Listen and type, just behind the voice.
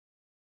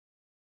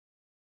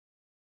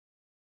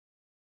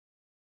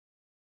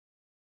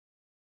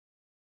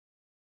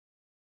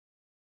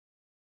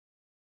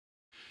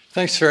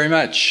Thanks very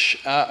much.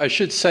 I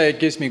should say it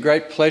gives me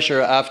great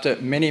pleasure after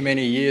many,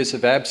 many years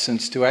of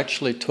absence to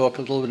actually talk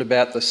a little bit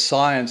about the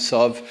science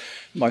of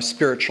my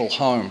spiritual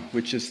home,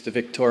 which is the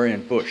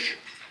Victorian bush.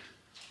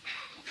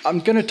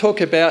 I'm going to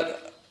talk about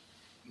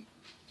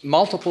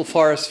multiple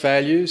forest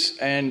values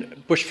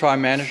and bushfire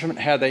management,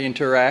 how they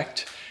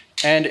interact,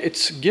 and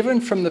it's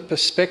given from the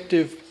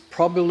perspective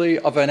probably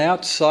of an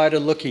outsider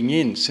looking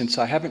in, since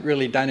I haven't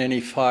really done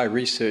any fire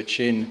research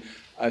in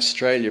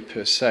Australia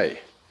per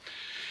se.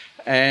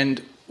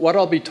 And what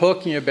I'll be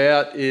talking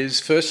about is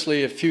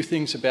firstly a few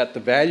things about the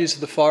values of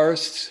the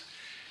forests,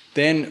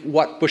 then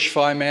what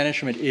bushfire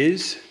management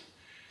is,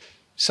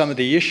 some of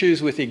the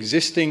issues with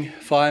existing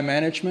fire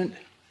management.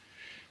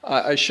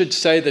 I should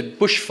say that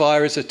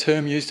bushfire is a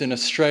term used in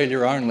Australia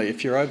only.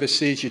 If you're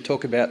overseas, you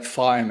talk about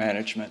fire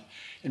management.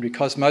 And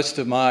because most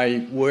of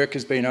my work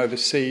has been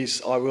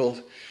overseas, I will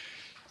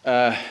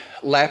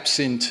lapse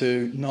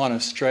into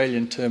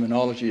non-Australian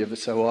terminology ever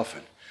so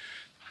often.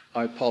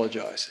 I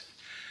apologise.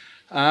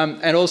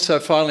 And also,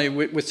 finally,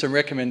 with some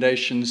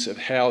recommendations of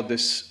how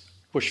this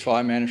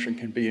bushfire management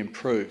can be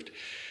improved.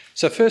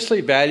 So firstly,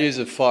 values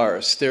of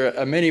forests. There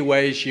are many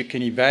ways you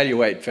can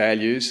evaluate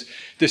values.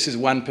 This is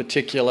one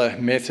particular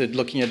method,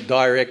 looking at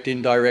direct,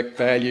 indirect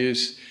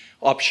values,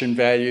 option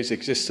values,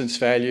 existence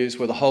values,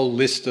 with a whole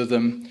list of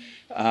them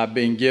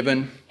being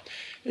given.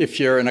 If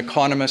you're an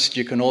economist,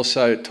 you can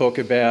also talk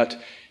about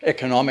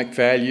economic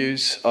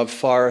values of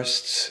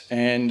forests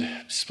and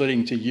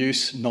splitting to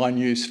use,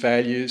 non-use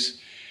values.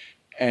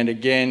 And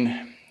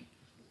again,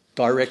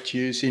 direct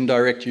use,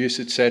 indirect use,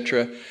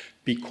 etc.,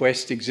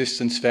 bequest,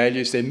 existence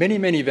values. There are many,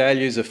 many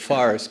values of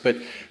forests, but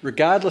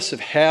regardless of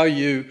how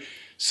you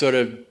sort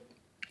of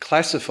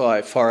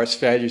classify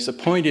forest values, the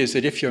point is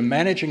that if you're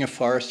managing a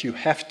forest, you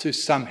have to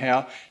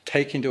somehow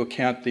take into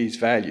account these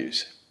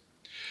values.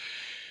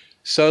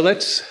 So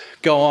let's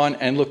go on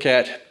and look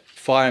at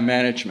fire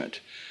management.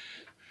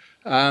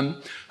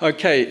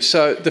 Okay,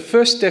 so the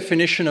first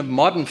definition of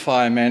modern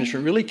fire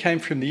management really came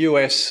from the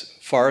US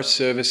Forest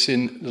Service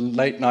in the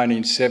late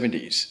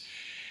 1970s.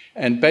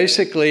 And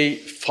basically,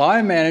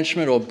 fire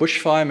management or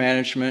bushfire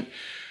management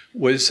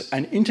was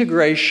an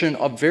integration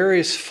of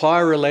various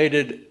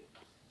fire-related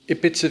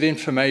bits of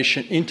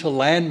information into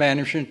land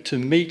management to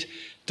meet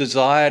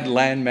desired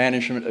land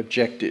management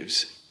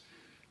objectives.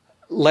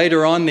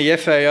 Later on, the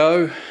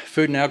FAO,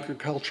 Food and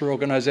Agriculture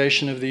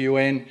Organization of the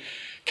UN,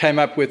 came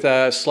up with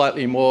a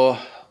slightly more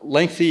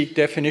lengthy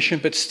definition,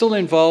 but still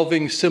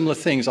involving similar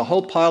things, a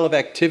whole pile of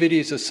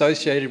activities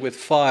associated with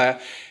fire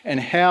and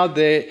how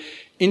they're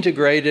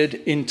integrated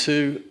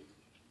into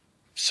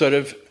sort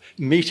of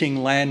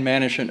meeting land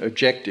management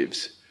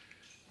objectives.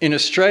 In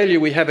Australia,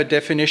 we have a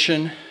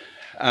definition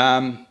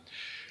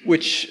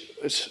which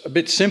is a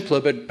bit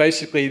simpler, but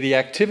basically the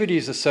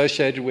activities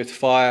associated with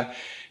fire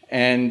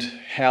and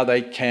how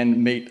they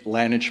can meet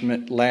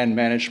land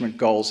management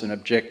goals and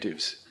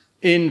objectives.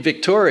 In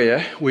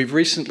Victoria, we've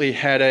recently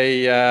had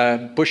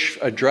a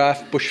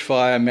draft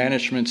bushfire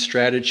management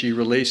strategy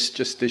released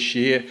just this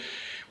year,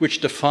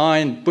 which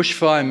defined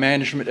bushfire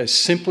management as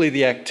simply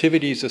the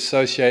activities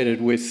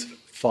associated with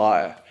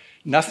fire.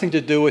 Nothing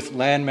to do with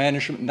land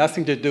management,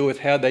 nothing to do with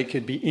how they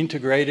could be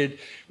integrated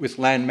with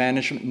land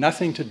management,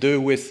 nothing to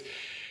do with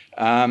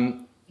the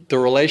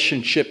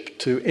relationship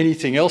to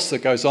anything else that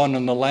goes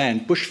on the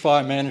land.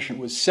 Bushfire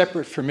management was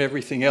separate from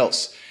everything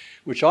else,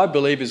 which I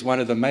believe is one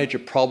of the major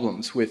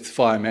problems with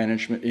fire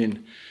management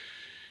in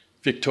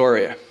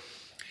Victoria.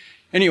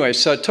 Anyway,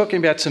 so talking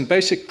about some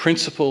basic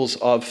principles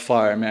of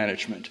fire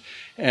management.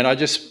 And I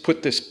just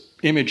put this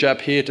image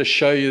up here to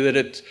show you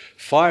that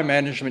fire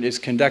management is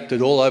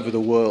conducted all over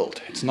the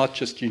world. It's not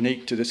just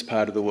unique to this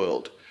part of the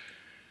world.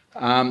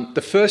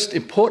 The first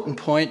important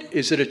point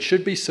is that it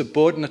should be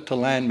subordinate to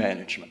land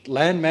management.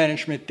 Land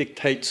management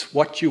dictates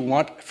what you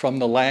want from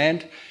the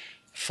land.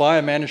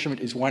 Fire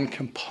management is one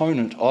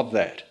component of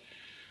that.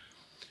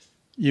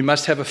 You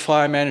must have a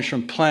fire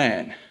management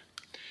plan.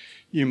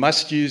 You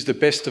must use the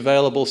best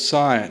available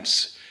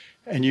science.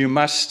 And you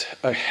must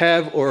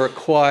have or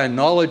acquire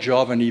knowledge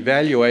of and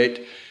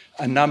evaluate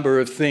a number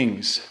of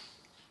things.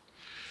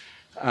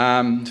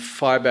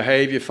 Fire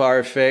behaviour, fire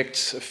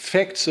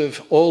effects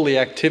of all the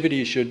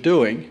activities you're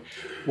doing,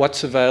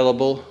 what's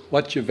available,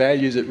 what your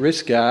values at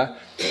risk are.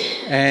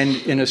 And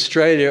in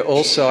Australia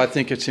also, I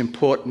think it's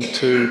important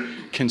to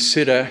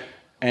consider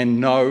and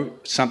know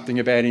something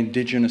about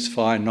Indigenous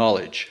fire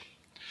knowledge.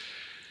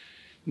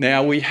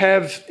 Now, we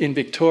have in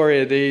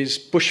Victoria these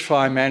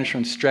bushfire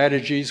management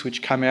strategies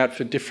which come out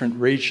for different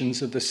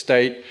regions of the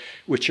state,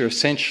 which are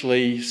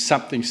essentially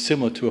something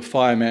similar to a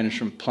fire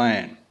management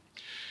plan.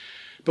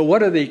 But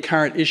what are the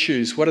current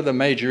issues? What are the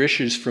major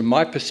issues from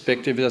my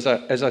perspective, as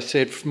I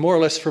said, more or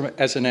less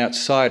as an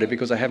outsider,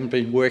 because I haven't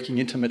been working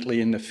intimately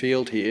in the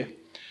field here?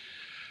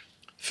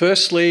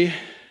 Firstly,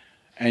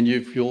 and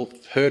you'll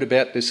heard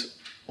about this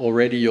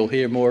already, you'll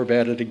hear more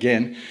about it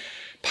again,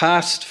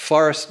 past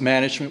forest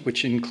management,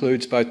 which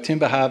includes both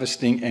timber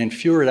harvesting and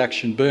fuel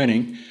reduction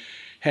burning,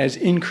 has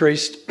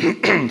increased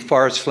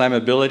forest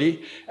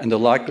flammability and the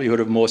likelihood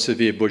of more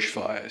severe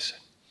bushfires.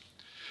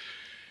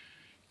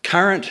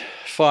 Current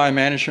fire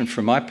management,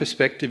 from my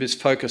perspective, is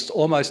focused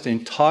almost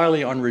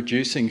entirely on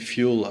reducing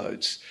fuel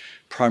loads,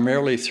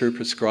 primarily through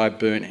prescribed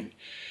burning.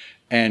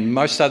 And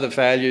most other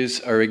values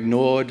are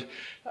ignored,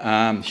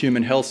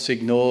 human health's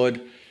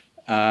ignored,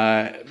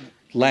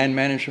 land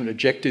management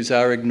objectives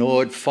are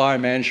ignored, fire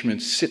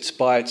management sits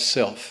by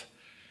itself.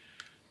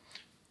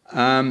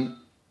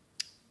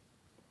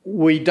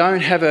 We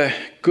don't have a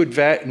good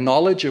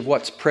knowledge of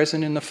what's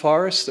present in the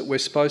forest that we're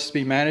supposed to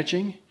be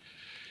managing.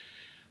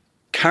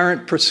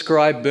 Current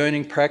prescribed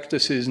burning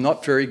practice is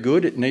not very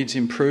good, it needs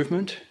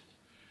improvement.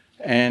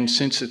 And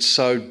since it's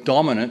so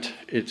dominant,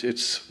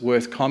 it's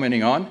worth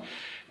commenting on.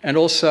 And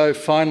also,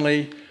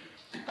 finally,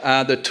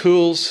 the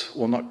tools,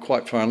 well, not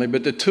quite finally,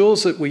 but the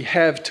tools that we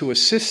have to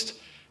assist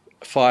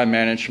fire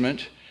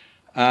management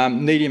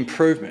need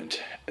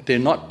improvement. They're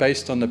not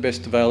based on the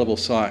best available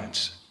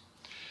science.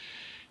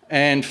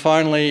 And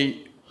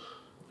finally,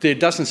 there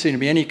doesn't seem to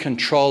be any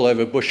control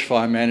over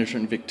bushfire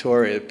management in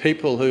Victoria.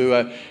 People who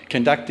are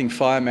conducting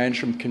fire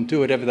management can do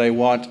whatever they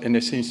want, and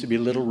there seems to be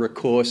little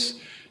recourse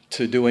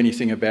to do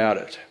anything about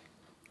it.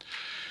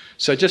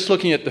 So just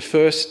looking at the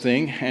first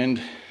thing,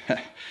 and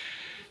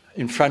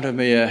in front of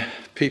me are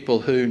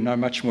people who know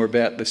much more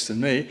about this than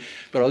me,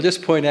 but I'll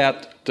just point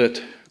out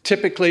that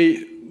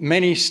typically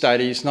many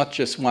studies, not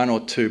just one or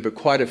two, but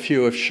quite a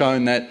few, have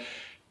shown that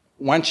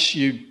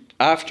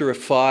after a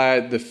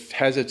fire, the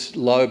hazard's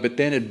low, but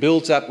then it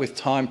builds up with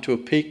time to a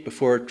peak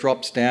before it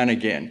drops down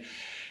again.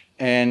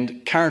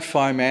 And current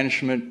fire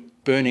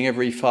management, burning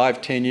every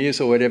 5-10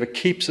 years or whatever,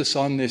 keeps us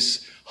on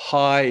this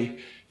high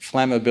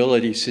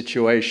flammability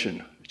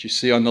situation, which you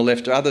see on the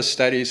left. Other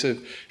studies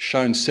have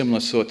shown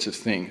similar sorts of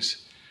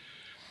things.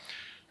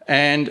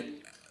 And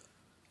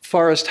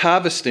forest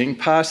harvesting,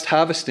 past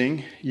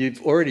harvesting,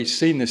 you've already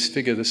seen this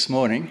figure this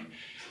morning.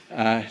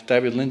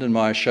 David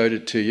Lindenmayer showed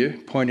it to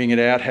you, pointing it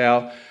out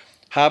how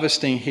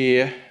harvesting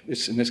here,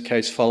 in this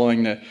case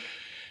following the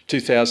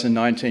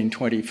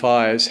 2019-20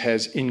 fires,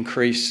 has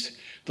increased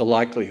the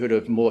likelihood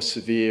of more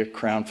severe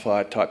crown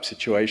fire type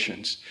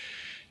situations.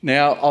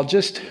 Now, I'll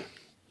just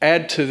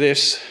add to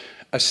this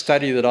a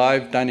study that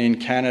I've done in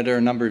Canada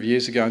a number of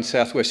years ago in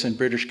southwestern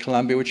British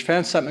Columbia, which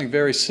found something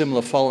very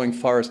similar following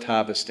forest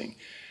harvesting.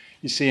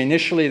 You see,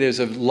 initially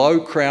there's a low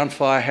crown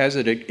fire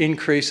hazard. It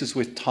increases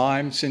with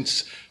time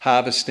since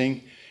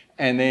harvesting,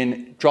 and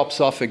then drops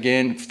off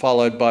again,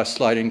 followed by a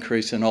slight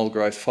increase in old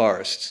growth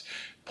forests.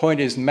 Point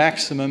is,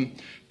 maximum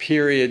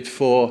period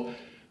for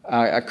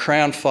a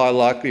crown fire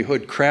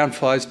likelihood, crown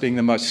fires being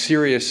the most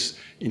serious,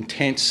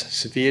 intense,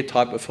 severe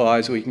type of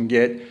fires we can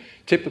get,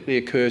 typically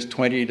occurs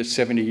 20 to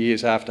 70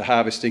 years after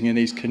harvesting in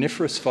these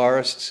coniferous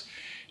forests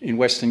in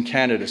Western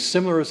Canada.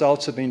 Similar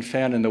results have been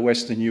found in the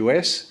Western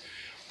US.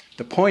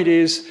 The point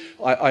is,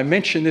 I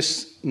mention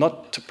this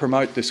not to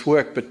promote this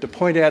work, but to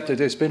point out that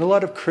there's been a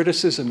lot of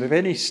criticism of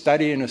any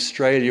study in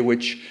Australia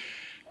which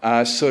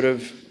sort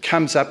of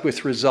comes up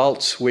with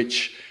results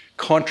which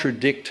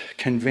contradict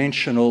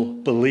conventional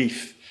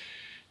belief.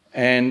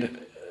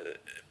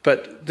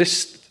 But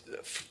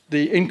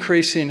the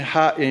increase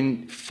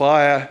in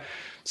fire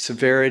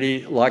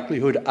severity,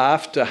 likelihood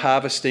after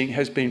harvesting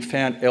has been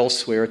found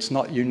elsewhere. It's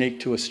not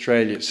unique to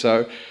Australia.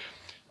 So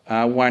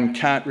one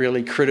can't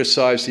really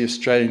criticise the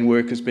Australian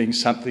work as being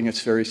something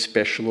that's very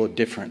special or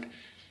different.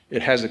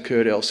 It has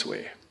occurred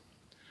elsewhere.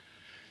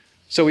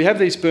 So we have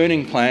these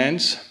burning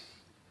plans,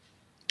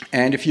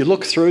 and if you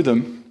look through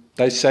them,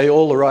 they say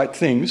all the right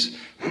things.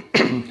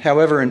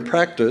 However, in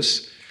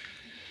practice,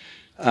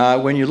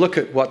 when you look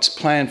at what's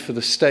planned for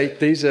the state,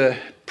 these are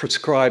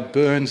prescribed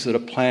burns that are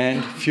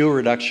planned, fuel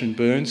reduction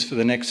burns for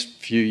the next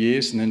few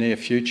years in the near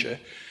future.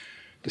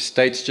 The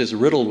state's just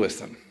riddled with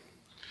them.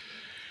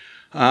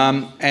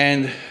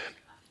 And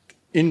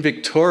in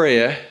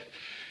Victoria,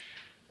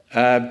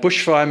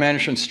 bushfire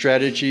management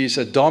strategies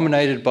are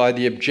dominated by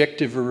the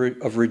objective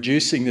of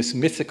reducing this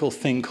mythical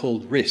thing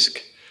called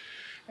risk.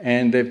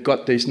 And they've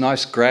got these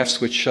nice graphs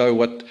which show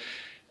what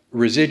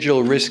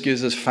residual risk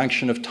is as a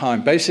function of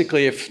time.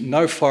 Basically, if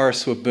no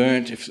forests were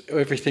burnt, if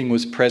everything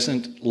was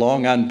present,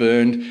 long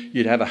unburned,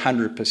 you'd have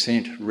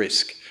 100%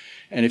 risk.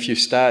 And if you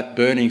start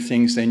burning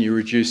things, then you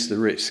reduce the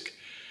risk.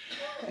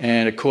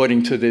 And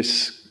according to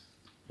this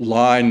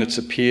line that's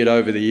appeared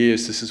over the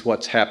years, this is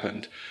what's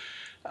happened.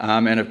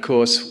 And of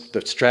course,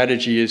 the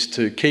strategy is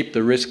to keep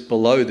the risk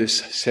below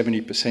this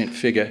 70%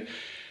 figure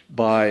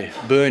by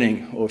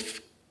burning or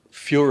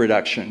fuel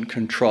reduction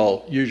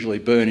control, usually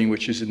burning,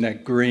 which is in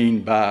that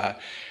green bar.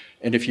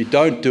 And if you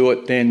don't do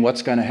it, then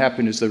what's going to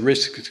happen is the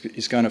risk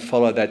is going to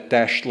follow that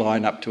dashed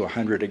line up to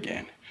 100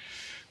 again.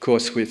 Of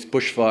course, with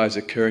bushfires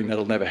occurring,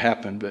 that'll never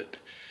happen, but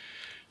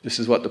this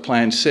is what the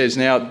plan says.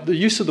 Now, the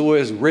use of the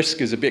word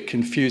risk is a bit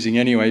confusing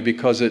anyway,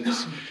 because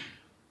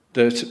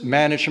the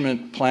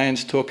management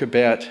plans talk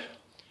about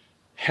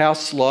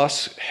house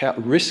loss,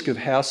 risk of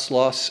house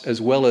loss,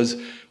 as well as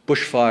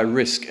bushfire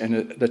risk,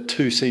 and the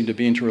two seem to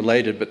be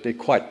interrelated, but they're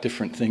quite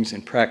different things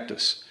in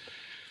practice.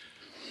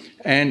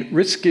 And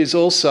risk is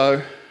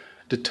also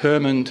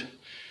determined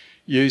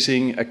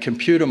using a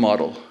computer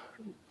model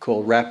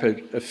called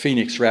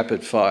Phoenix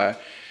Rapid Fire,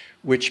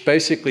 which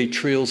basically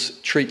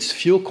treats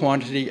fuel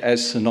quantity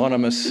as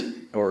synonymous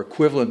or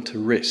equivalent to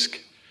risk.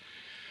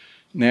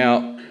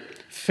 Now,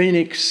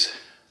 Phoenix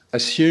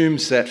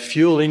assumes that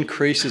fuel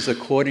increases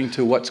according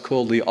to what's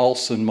called the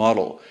Olsen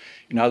model.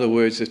 In other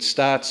words, it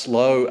starts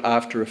low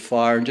after a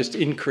fire and just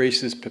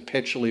increases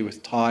perpetually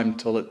with time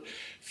till it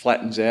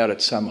flattens out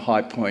at some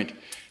high point,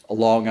 a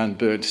long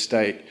unburned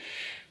state.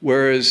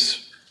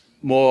 Whereas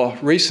more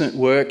recent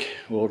work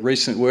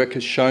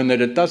has shown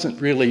that it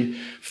doesn't really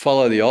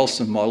follow the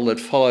Olsen model, it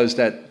follows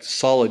that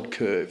solid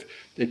curve.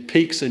 It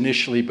peaks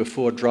initially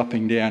before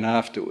dropping down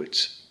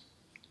afterwards.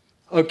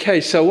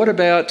 Okay, so what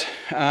about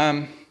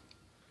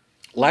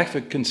lack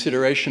of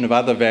consideration of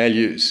other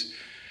values?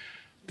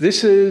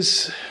 This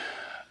is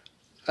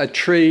a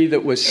tree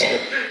that was,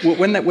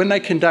 when they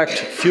conduct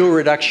fuel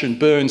reduction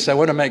burns, they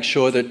want to make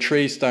sure that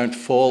trees don't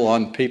fall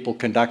on people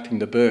conducting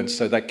the burns,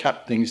 so they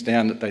cut things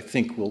down that they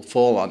think will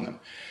fall on them.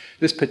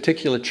 This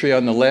particular tree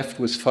on the left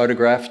was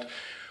photographed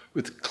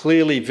with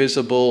clearly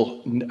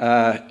visible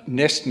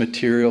nest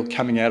material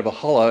coming out of a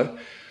hollow.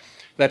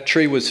 That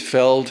tree was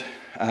felled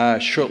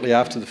shortly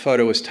after the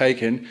photo was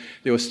taken.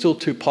 There were still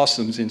 2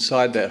 possums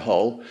inside that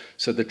hole,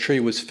 so the tree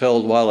was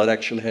felled while it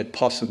actually had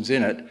possums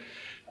in it.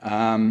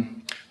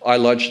 I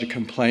lodged a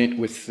complaint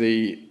with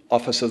the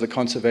Office of the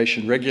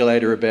Conservation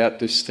Regulator about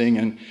this thing,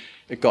 and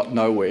it got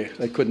nowhere.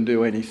 They couldn't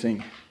do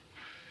anything.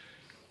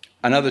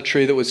 Another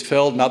tree that was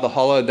felled, another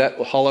hollow, that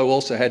hollow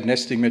also had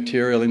nesting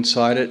material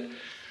inside it.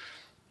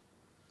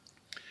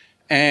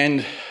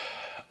 And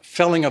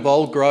felling of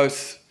old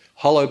growth,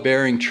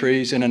 hollow-bearing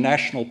trees in a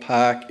national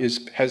park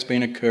has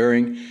been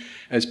occurring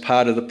as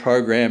part of the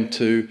program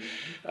to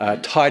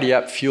tidy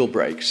up fuel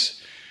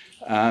breaks.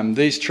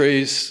 These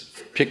trees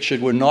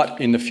pictured were not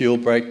in the fuel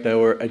break, they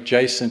were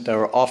adjacent, they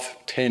were off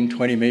 10,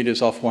 20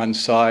 metres off one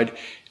side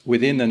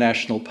within the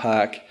national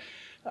park.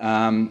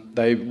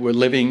 They were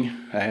living,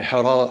 they had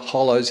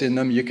hollows in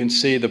them. You can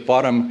see the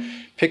bottom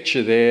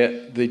picture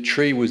there, the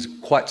tree was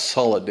quite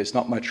solid, there's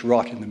not much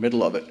rot in the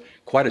middle of it,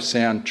 quite a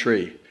sound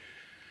tree.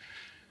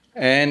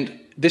 And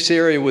this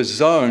area was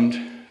zoned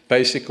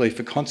basically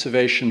for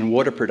conservation and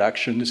water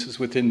production. This is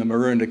within the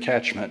Maroondah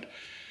catchment,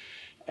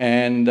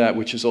 and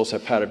which is also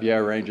part of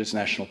Yarra Ranges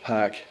National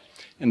Park.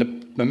 And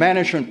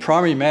the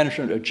primary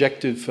management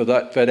objective for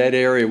that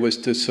area was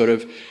to sort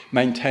of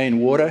maintain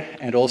water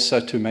and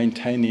also to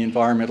maintain the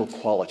environmental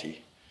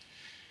quality.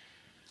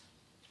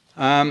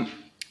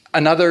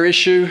 Another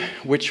issue,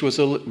 which was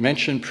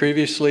mentioned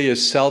previously,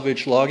 is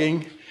salvage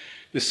logging.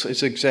 This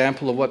is an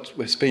example of what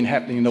has been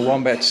happening in the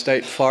Wombat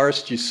State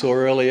Forest. You saw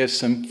earlier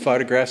some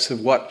photographs of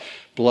what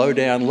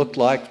blowdown looked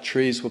like.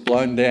 Trees were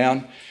blown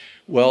down.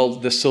 Well,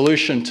 the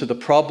solution to the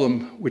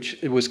problem, which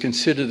it was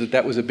considered that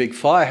that was a big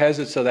fire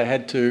hazard, so they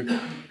had to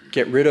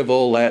get rid of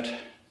all that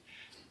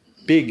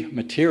big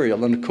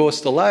material. And of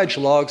course, the large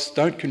logs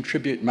don't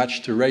contribute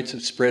much to rates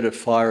of spread of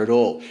fire at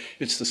all.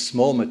 It's the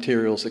small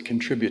materials that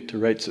contribute to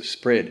rates of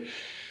spread.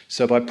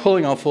 So by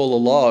pulling off all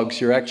the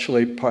logs, you're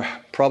actually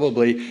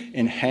probably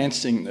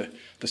enhancing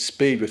the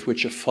speed with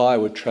which a fire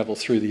would travel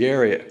through the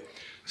area.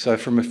 So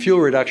from a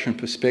fuel reduction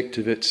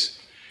perspective, it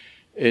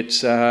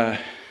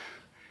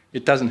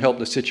doesn't help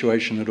the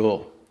situation at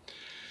all.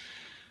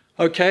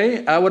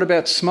 Okay, what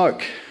about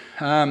smoke?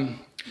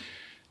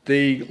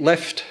 The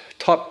left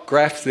top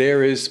graph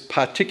there is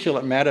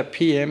particulate matter,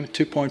 PM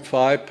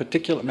 2.5,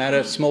 particulate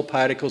matter, small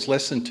particles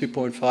less than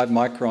 2.5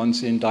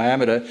 microns in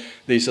diameter.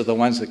 These are the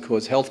ones that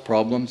cause health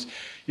problems.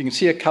 You can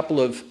see a couple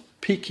of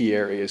peaky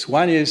areas.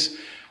 One is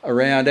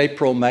around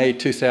April, May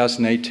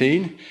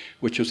 2018,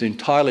 which was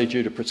entirely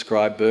due to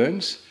prescribed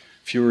burns,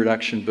 fuel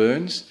reduction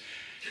burns.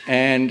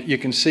 And you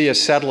can see a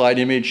satellite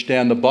image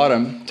down the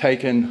bottom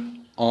taken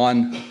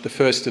on the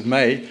 1st of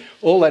May.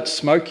 All that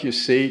smoke you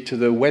see to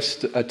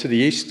the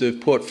east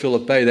of Port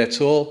Phillip Bay,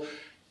 that's all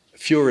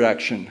fuel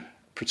reduction,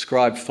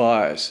 prescribed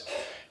fires.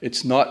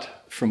 It's not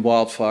from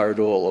wildfire at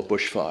all or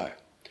bushfire.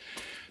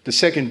 The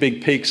second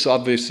big peaks,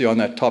 obviously, on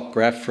that top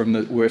graph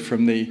were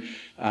from the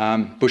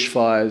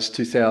bushfires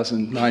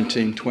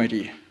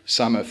 2019-20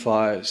 summer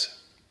fires.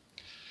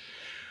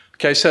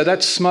 Okay, so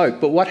that's smoke,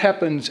 but what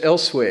happens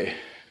elsewhere?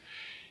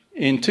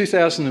 In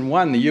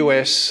 2001, the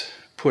US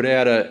put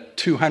out a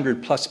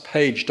 200-plus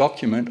page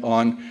document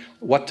on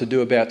what to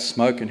do about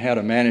smoke and how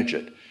to manage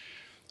it.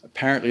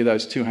 Apparently,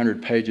 those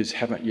 200 pages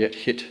haven't yet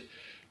hit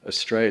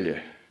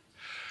Australia.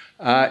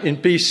 In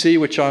BC,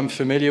 which I'm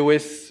familiar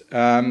with,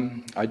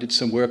 I did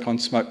some work on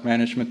smoke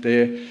management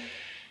there.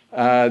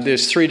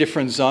 There's 3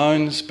 different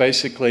zones,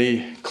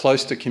 basically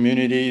close to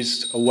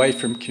communities, away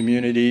from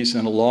communities,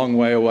 and a long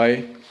way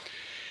away.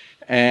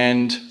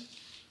 And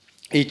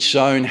each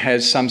zone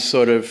has some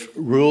sort of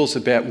rules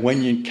about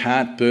when you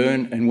can't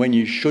burn and when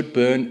you should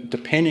burn,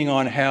 depending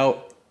on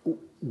how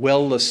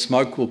well the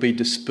smoke will be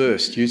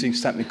dispersed, using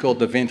something called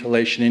the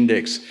ventilation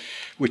index,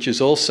 which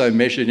is also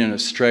measured in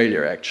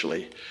Australia,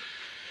 actually.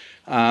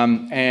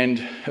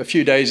 And a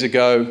few days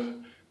ago,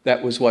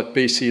 that was what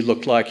BC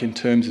looked like in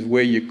terms of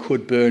where you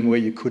could burn, where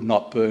you could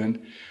not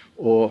burn,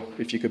 or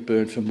if you could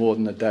burn for more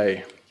than a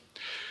day.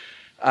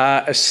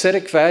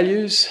 Aesthetic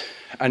values,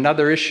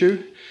 another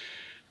issue.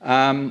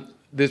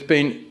 There's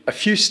been a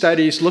few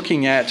studies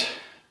looking at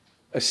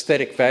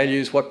aesthetic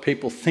values, what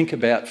people think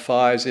about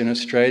fires in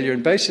Australia,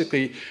 and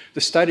basically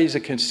the studies are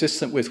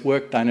consistent with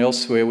work done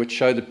elsewhere which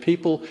show that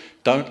people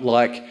don't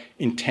like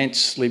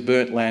intensely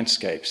burnt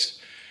landscapes,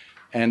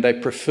 and they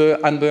prefer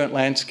unburnt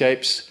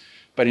landscapes,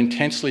 but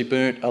intensely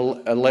burnt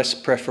are less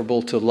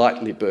preferable to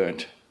lightly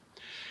burnt.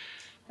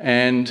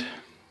 And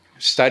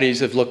studies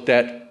have looked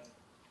at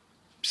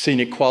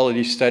scenic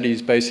quality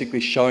studies,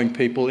 basically showing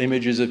people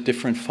images of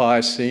different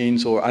fire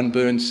scenes or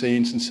unburned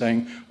scenes and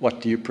saying,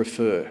 what do you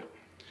prefer?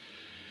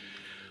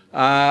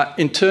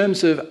 In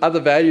terms of other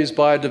values,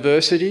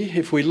 biodiversity,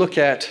 if we look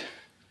at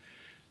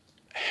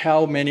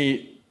how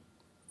many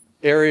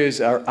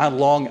areas are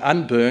long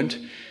unburnt,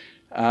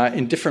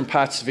 in different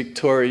parts of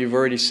Victoria, you've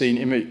already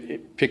seen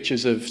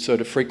pictures of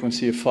sort of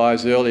frequency of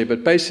fires earlier,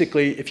 but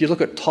basically if you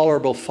look at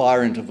tolerable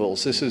fire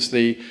intervals, this is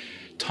the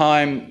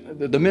time,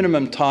 the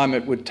minimum time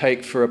it would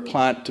take for a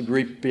plant to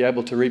be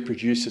able to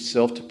reproduce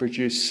itself, to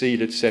produce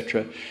seed,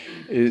 etc.,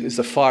 is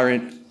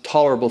the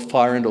tolerable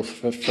fire interval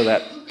for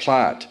that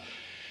plant.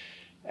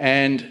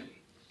 And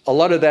a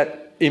lot of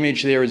that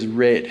image there is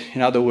red.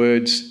 In other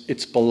words,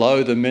 it's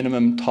below the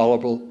minimum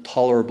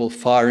tolerable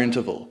fire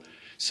interval.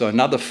 So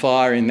another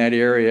fire in that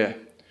area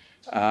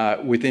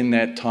within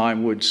that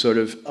time would sort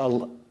of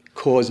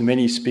cause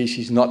many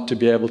species not to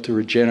be able to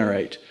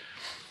regenerate.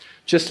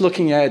 Just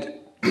looking at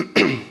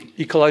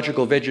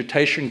ecological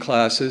vegetation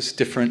classes,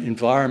 different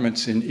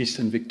environments in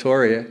eastern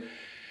Victoria,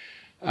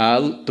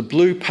 the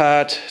blue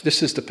part,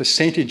 this is the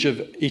percentage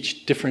of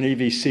each different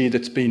EVC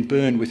that's been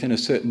burned within a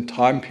certain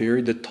time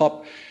period, the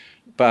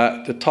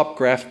top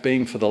graph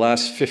being for the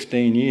last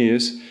 15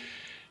 years.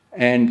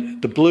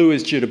 And the blue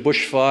is due to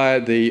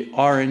bushfire, the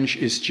orange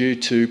is due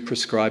to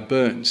prescribed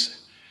burns.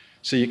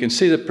 So you can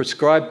see that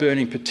prescribed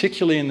burning,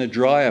 particularly in the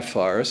drier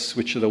forests,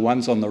 which are the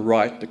ones on the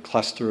right, the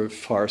cluster of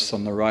forests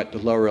on the right, the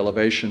lower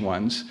elevation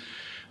ones,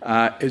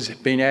 has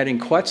been adding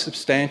quite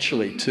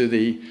substantially to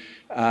the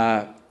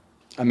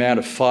amount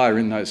of fire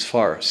in those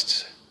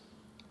forests.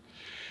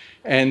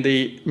 And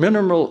the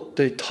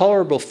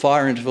tolerable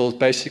fire intervals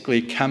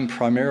basically come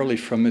primarily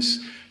from this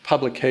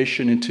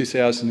publication in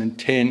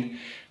 2010,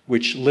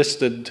 which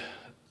listed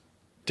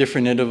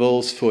different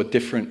intervals for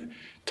different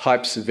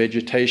types of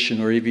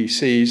vegetation or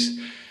EVCs.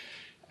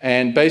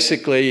 And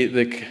basically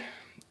the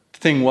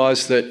thing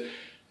was that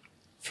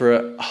for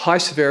a high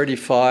severity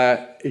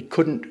fire,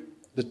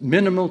 the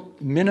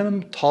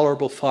minimum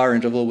tolerable fire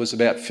interval was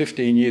about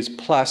 15 years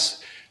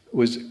plus,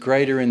 was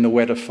greater in the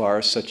wetter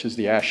forests such as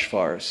the ash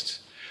forests.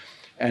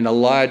 And a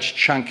large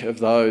chunk of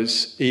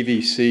those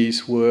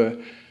EVCs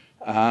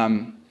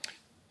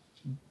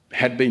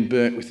had been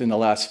burnt within the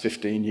last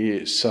 15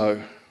 years. So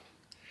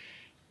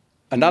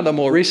another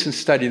more recent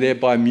study there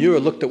by Muir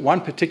looked at one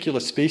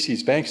particular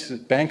species,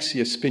 Banksia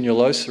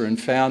spinulosa,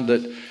 and found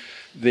that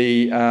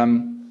the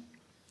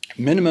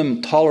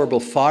minimum tolerable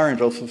fire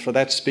interval for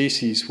that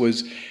species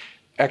was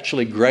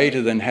actually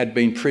greater than had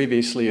been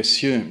previously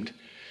assumed.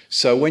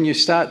 So when you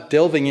start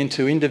delving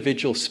into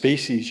individual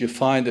species, you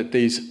find that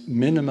these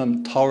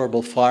minimum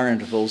tolerable fire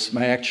intervals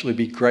may actually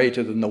be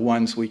greater than the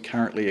ones we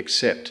currently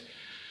accept.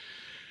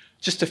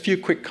 Just a few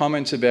quick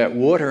comments about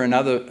water and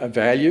other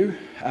value.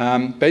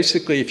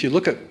 Basically, if you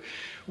look at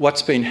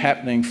what's been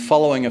happening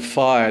following a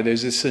fire,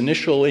 there's this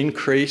initial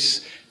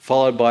increase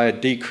followed by a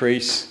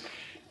decrease,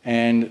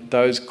 and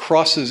those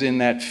crosses in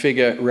that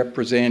figure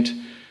represent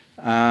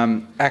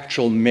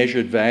actual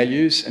measured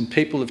values, and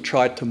people have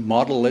tried to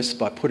model this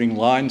by putting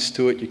lines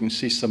to it. You can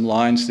see some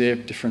lines there,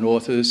 different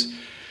authors.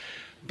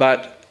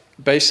 But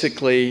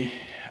basically,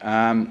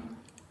 the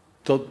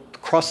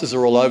crosses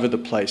are all over the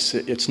place.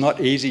 It's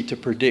not easy to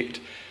predict.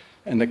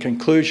 And the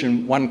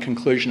conclusion, one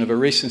conclusion of a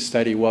recent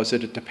study was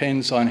that it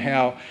depends on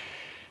how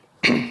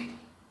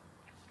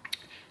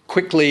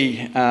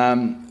quickly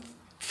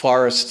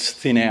forests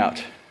thin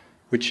out,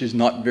 which is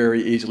not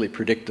very easily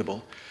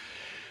predictable.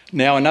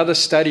 Now, another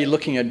study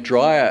looking at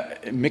drier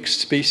mixed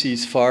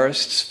species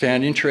forests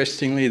found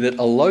interestingly that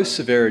a low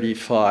severity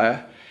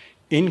fire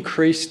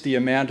increased the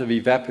amount of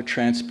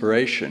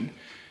evapotranspiration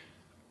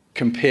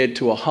compared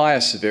to a higher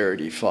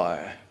severity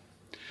fire,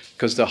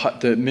 because the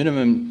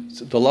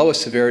lower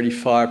severity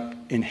fire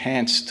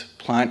enhanced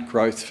plant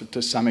growth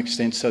to some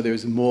extent, so there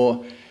was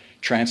more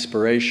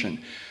transpiration.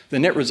 The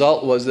net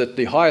result was that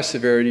the higher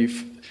severity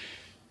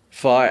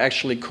fire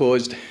actually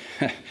caused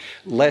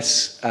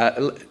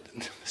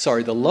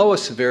the lower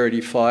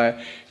severity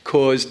fire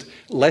caused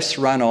less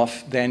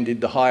runoff than did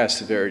the higher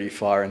severity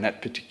fire in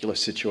that particular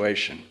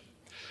situation.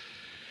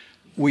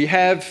 We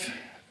have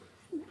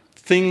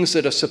things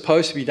that are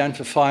supposed to be done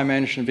for fire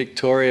management in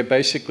Victoria.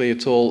 Basically,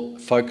 it's all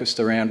focused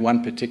around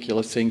one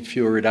particular thing,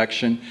 fuel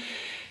reduction.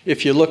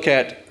 If you look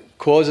at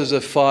causes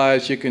of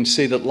fires, you can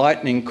see that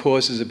lightning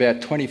causes about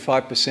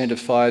 25% of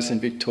fires in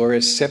Victoria,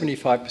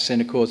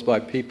 75% are caused by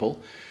people,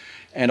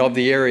 and of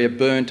the area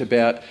burnt,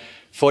 about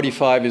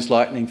 45% is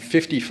lightning,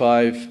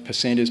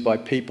 55% is by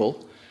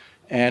people,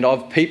 and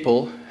of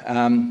people,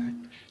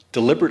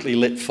 deliberately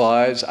lit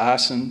fires,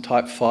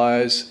 arson-type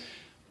fires,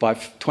 by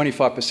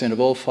 25% of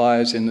all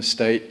fires in the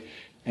state,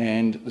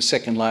 and the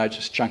second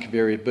largest chunk of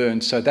area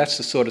burned. So that's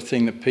the sort of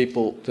thing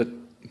that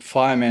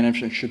fire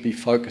management should be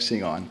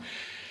focusing on.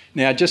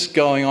 Now, just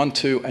going on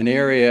to an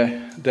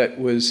area that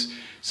was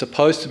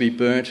supposed to be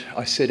burnt,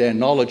 I said our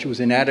knowledge was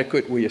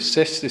inadequate. We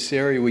assessed this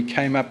area, we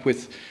came up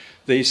with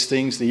these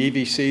things. The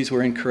EVCs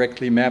were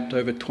incorrectly mapped,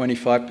 over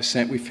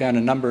 25%. We found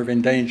a number of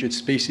endangered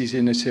species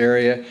in this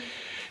area,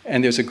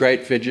 and there's a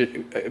great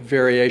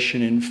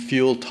variation in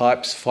fuel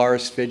types,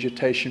 forest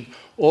vegetation,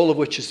 all of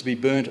which is to be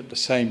burnt at the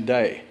same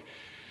day.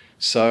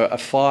 So a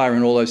fire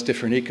in all those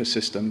different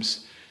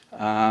ecosystems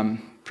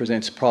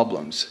presents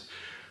problems.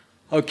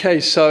 Okay,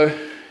 so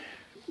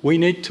we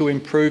need to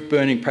improve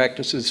burning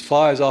practices.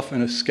 Fires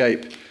often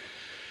escape.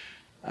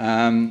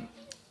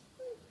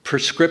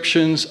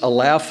 Prescriptions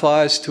allow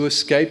fires to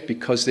escape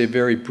because they're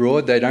very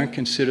broad. They don't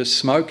consider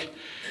smoke.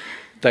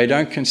 They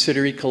don't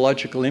consider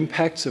ecological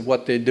impacts of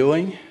what they're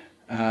doing.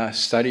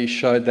 Studies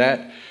showed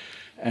that.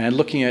 And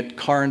looking at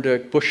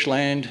Corranderk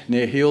bushland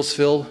near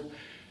Healesville,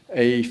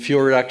 a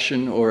fuel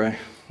reduction or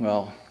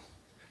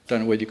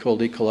don't know whether you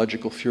call it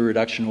ecological fuel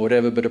reduction or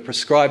whatever, but a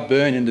prescribed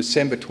burn in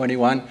December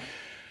 21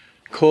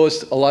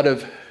 caused a lot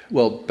of,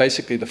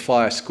 basically the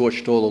fire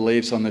scorched all the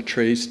leaves on the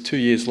trees. 2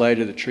 years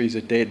later, the trees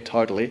are dead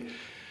totally.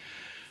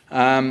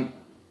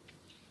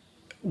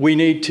 We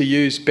need to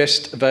use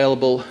best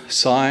available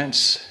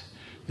science.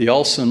 The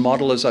Olsen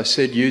model, as I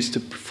said, used to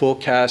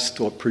forecast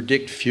or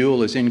predict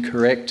fuel is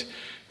incorrect.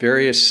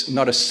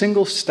 Not a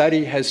single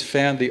study has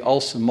found the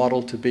Olsen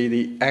model to be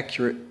the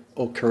accurate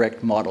or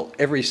correct model.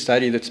 Every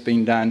study that's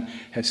been done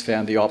has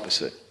found the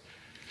opposite.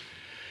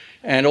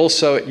 And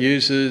also it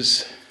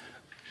uses,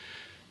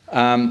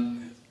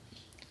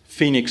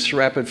 Phoenix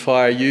Rapid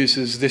Fire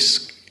uses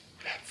this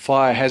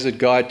fire hazard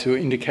guide to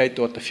indicate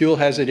what the fuel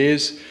hazard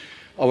is.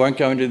 I won't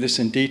go into this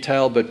in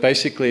detail, but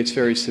basically it's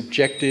very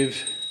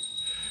subjective.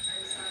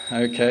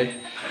 Okay.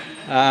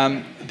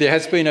 There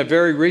has been a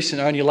very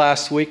recent, only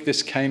last week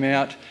this came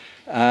out,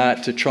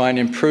 to try and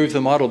improve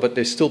the model, but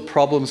there's still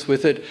problems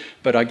with it.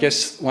 But I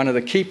guess one of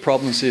the key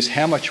problems is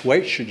how much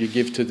weight should you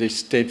give to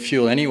this dead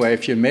fuel anyway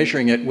if you're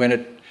measuring it when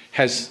it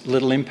has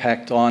little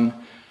impact on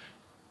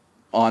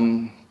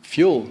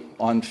fuel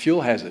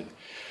hazard.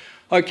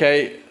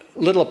 Okay,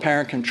 little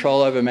apparent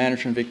control over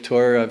management in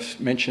Victoria, I've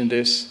mentioned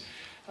this.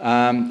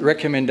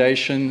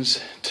 Recommendations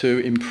to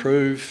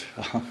improve.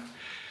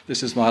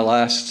 This is my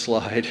last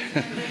slide.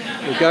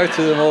 We'll go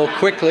through them all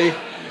quickly.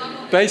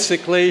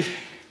 Basically,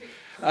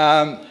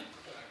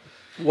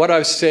 what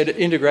I've said,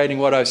 integrating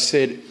what I've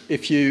said,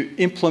 if you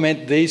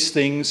implement these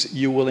things,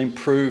 you will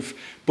improve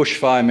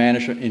bushfire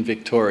management in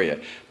Victoria.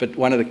 But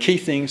one of the key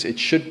things, it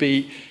should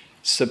be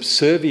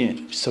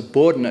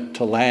subordinate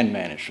to land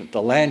management.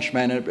 The land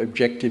management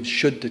objectives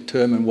should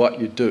determine what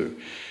you do.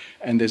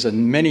 And there's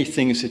many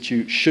things that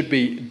you should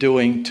be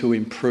doing to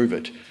improve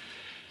it,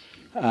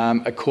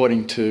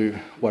 according to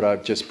what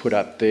I've just put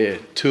up there.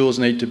 Tools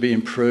need to be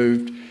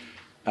improved.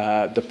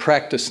 The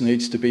practice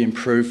needs to be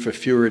improved for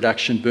fuel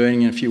reduction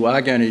burning. And if you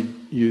are going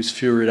to use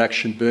fuel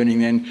reduction burning,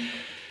 then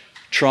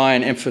try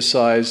and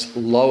emphasise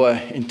lower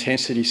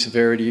intensity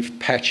severity of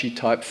patchy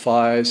type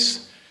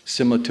fires,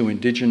 similar to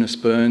indigenous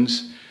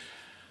burns.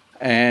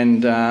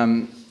 And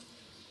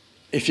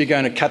if you're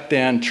going to cut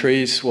down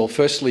trees, well,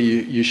 firstly,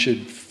 you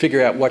should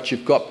figure out what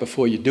you've got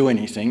before you do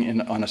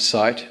anything on a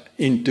site,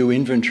 do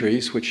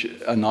inventories, which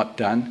are not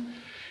done,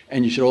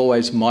 and you should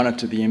always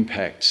monitor the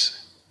impacts.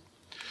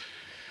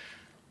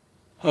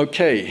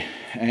 Okay,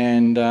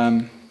 and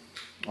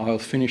I'll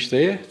finish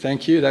there.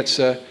 Thank you. That's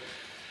a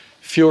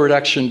fuel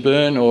reduction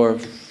burn or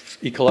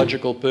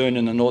ecological burn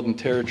in the Northern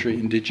Territory,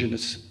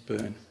 Indigenous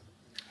burn.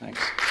 Thanks.